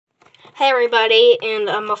Hey everybody,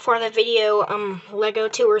 and before the video Lego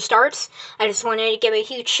tour starts, I just wanted to give a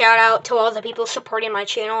huge shout out to all the people supporting my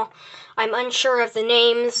channel. I'm unsure of the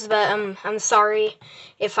names, but I'm sorry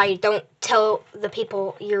if I don't tell the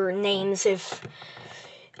people your names if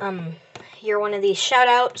you're one of these shout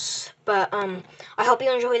outs. But I hope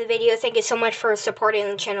you enjoy the video. Thank you so much for supporting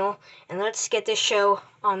the channel, and let's get this show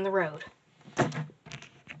on the road.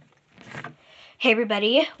 Hey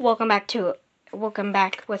everybody, welcome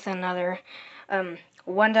back with another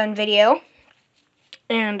one done video.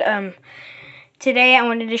 And today I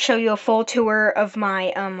wanted to show you a full tour of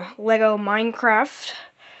my Lego Minecraft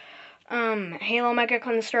Halo Mega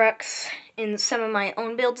Constructs and some of my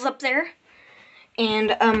own builds up there.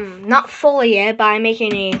 And not fully yet, but I'm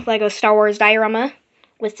making a Lego Star Wars diorama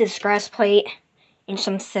with this grass plate and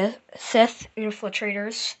some Sith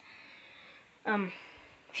infiltrators.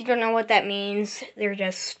 If you don't know what that means, they're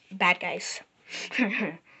just bad guys.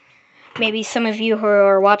 Maybe some of you who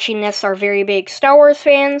are watching this are very big Star Wars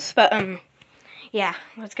fans, but yeah,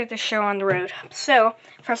 let's get this show on the road. So,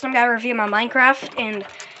 first I'm gonna review my Minecraft, and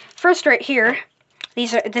first right here,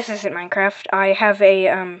 this isn't Minecraft. I have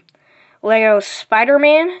a Lego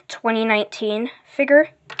Spider-Man 2019 figure,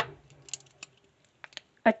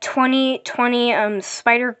 a 2020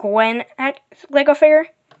 Spider-Gwen Lego figure,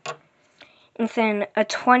 and then a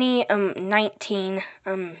 2019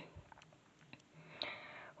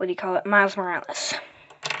 what do you call it? Miles Morales,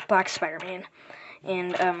 Black Spider-Man.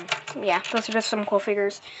 And yeah, those are just some cool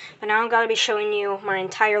figures. But now I'm gonna be showing you my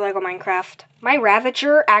entire Lego Minecraft. My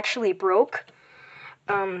Ravager actually broke.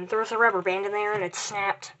 There was a rubber band in there and it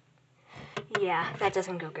snapped. Yeah, that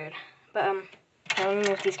doesn't go good. But let me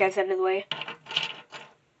move these guys out of the way.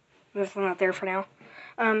 Move them out there for now.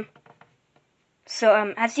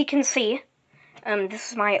 So as you can see,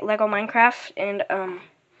 this is my Lego Minecraft, and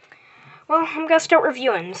well, I'm gonna start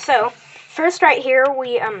reviewing. So, first right here,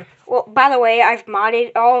 well, by the way, I've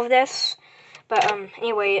modded all of this, but,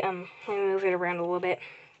 anyway, let me move it around a little bit,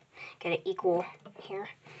 get it equal here,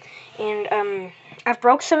 and, I've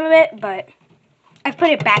broke some of it, but I've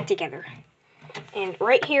put it back together, and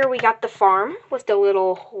right here, we got the farm with the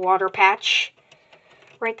little water patch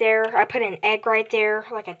right there. I put an egg right there,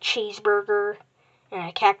 like a cheeseburger, and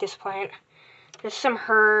a cactus plant. There's some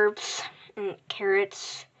herbs, and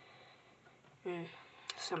carrots, and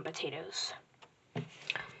some potatoes.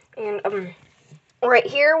 And right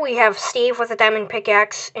here we have Steve with a diamond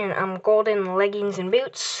pickaxe and golden leggings and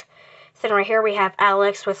boots. Then right here we have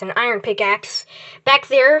Alex with an iron pickaxe. Back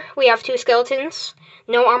there we have two skeletons.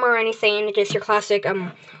 No armor or anything, just your classic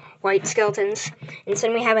white skeletons. And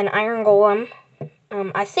then we have an iron golem.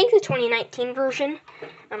 I think the 2019 version.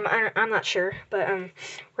 I'm not sure, but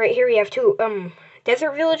right here we have two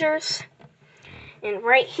desert villagers. And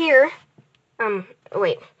right here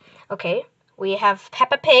we have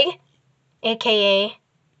Peppa Pig, aka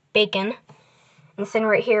Bacon. And then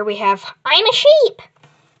right here we have I'm a sheep.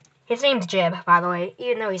 His name's Jib, by the way,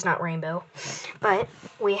 even though he's not rainbow. But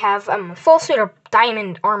we have full suit of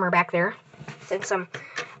diamond armor back there. Then some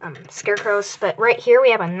scarecrows. But right here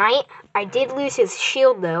we have a knight. I did lose his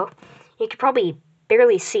shield though. You could probably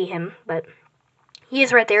barely see him, but he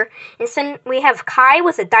is right there. And then we have Kai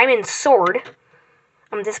with a diamond sword.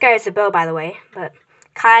 This guy has a bow, by the way, but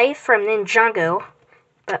Kai from Ninjago,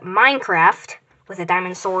 but Minecraft with a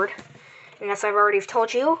diamond sword. And as I've already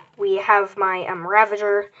told you, we have my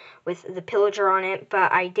Ravager with the Pillager on it,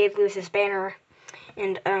 but I did lose his banner.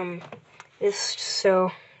 And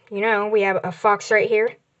so you know, we have a fox right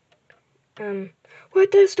here.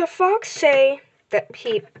 What does the fox say?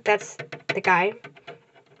 That's the guy.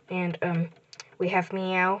 And we have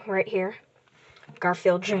Meow right here,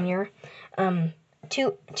 Garfield Jr.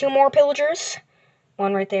 Two more pillagers.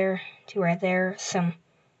 One right there, two right there. Some,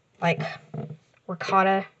 like,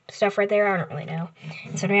 ricotta stuff right there. I don't really know.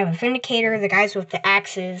 And so we have a Vindicator, the guys with the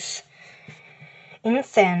axes. And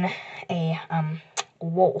then a,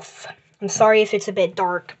 wolf. I'm sorry if it's a bit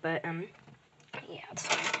dark, but, yeah, it's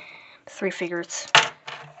fine. 3 figures.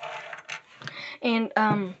 And,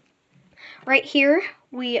 right here,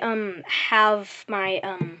 we, have my,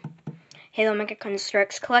 Halo Mega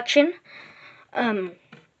Constructs collection.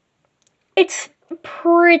 It's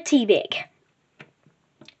pretty big.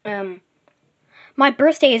 My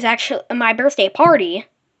birthday is actually, my birthday party,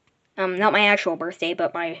 not my actual birthday,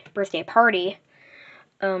 but my birthday party,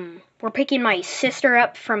 we're picking my sister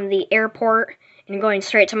up from the airport and going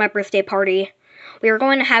straight to my birthday party. We were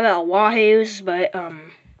going to have it at Wahoo's, but,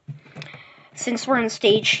 since we're in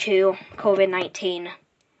stage 2, COVID-19,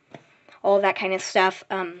 all that kind of stuff,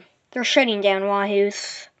 they're shutting down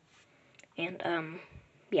Wahoo's, and,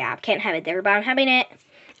 yeah, I can't have it there, but I'm having it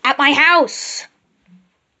at my house.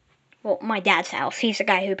 Well, my dad's house. He's the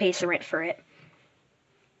guy who pays the rent for it.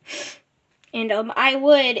 And I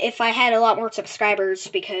would if I had a lot more subscribers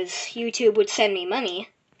because YouTube would send me money,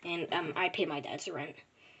 and I pay my dad's rent.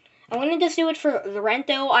 I wouldn't just do it for the rent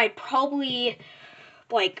though. I'd probably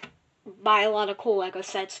like buy a lot of cool Lego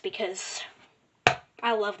sets because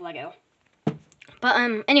I love Lego.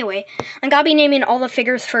 But anyway, I'm gonna be naming all the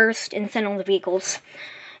figures first and then all the vehicles.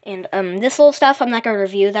 And this little stuff I'm not gonna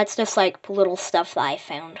review. That's just like little stuff that I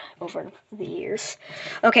found over the years.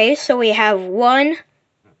 Okay, so we have 1,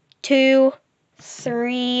 2,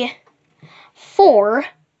 3, 4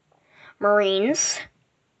 Marines.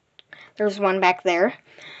 There's one back there.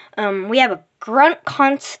 We have a Grunt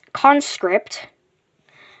Conscript.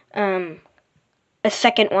 A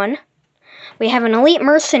second one. We have an Elite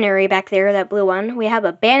Mercenary back there, that blue one. We have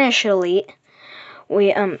a Banished Elite.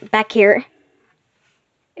 We back here,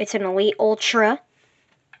 it's an Elite Ultra.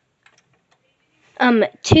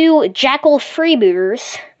 2 Jackal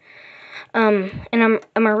Freebooters. And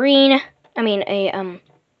a Marine. A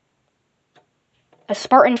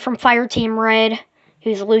Spartan from Fireteam Red,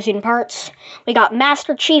 who's losing parts. We got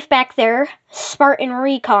Master Chief back there, Spartan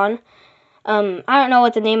Recon. I don't know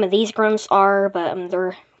what the name of these grunts are, but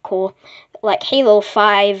they're cool. Like Halo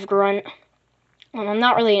 5 grunt. I'm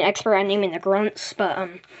not really an expert on naming the grunts, but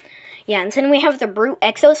yeah. And then we have the Brute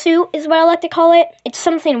Exosuit, is what I like to call it. It's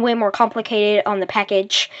something way more complicated on the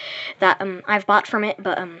package that I've bought from it,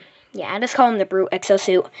 but yeah, I just call them the Brute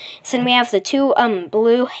Exosuit. So then we have the 2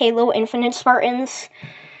 blue Halo Infinite Spartans.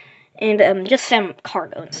 And just some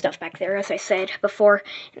cargo and stuff back there, as I said before.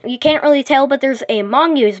 You can't really tell, but there's a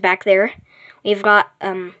Mongoose back there. We've got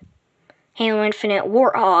Halo Infinite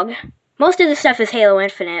Warthog. Most of the stuff is Halo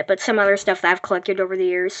Infinite, but some other stuff that I've collected over the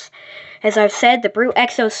years. As I've said, the Brute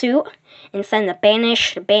Exosuit, and then the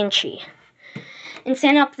Banished Banshee. And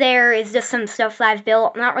then up there is just some stuff that I've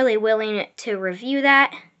built. I'm not really willing to review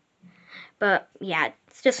that, but yeah,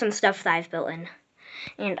 it's just some stuff that I've built in.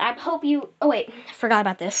 And I hope you... Oh, wait. Forgot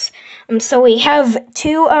about this. So we have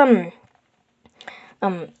 2,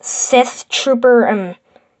 Sith Trooper,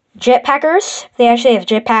 jetpackers. They actually have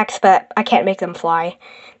jetpacks, but I can't make them fly.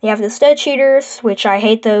 They have the Stud Shooters, which I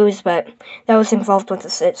hate those, but that was involved with the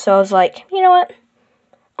Sith. So I was like, you know what?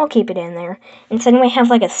 I'll keep it in there. And then we have,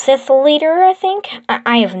 like, a Sith Leader, I think?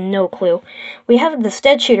 I have no clue. We have the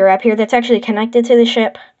Stud Shooter up here that's actually connected to the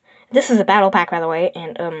ship. This is a battle pack, by the way,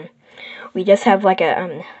 and, we just have, like,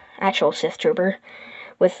 a, actual Sith Trooper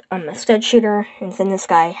with, a Stud Shooter, and then this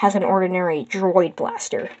guy has an ordinary Droid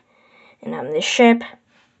Blaster. And, this ship,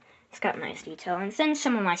 it's got nice detail. And then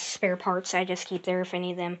some of my spare parts I just keep there if I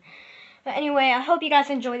need them. But anyway, I hope you guys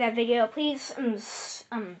enjoyed that video. Please,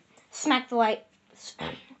 smack the like...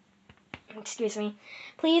 Excuse me.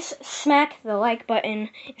 Please smack the like button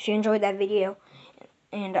if you enjoyed that video.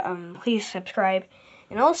 And, please subscribe.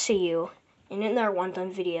 And I'll see you in another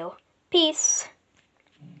one-done video. Peace.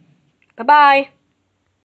 Bye-bye.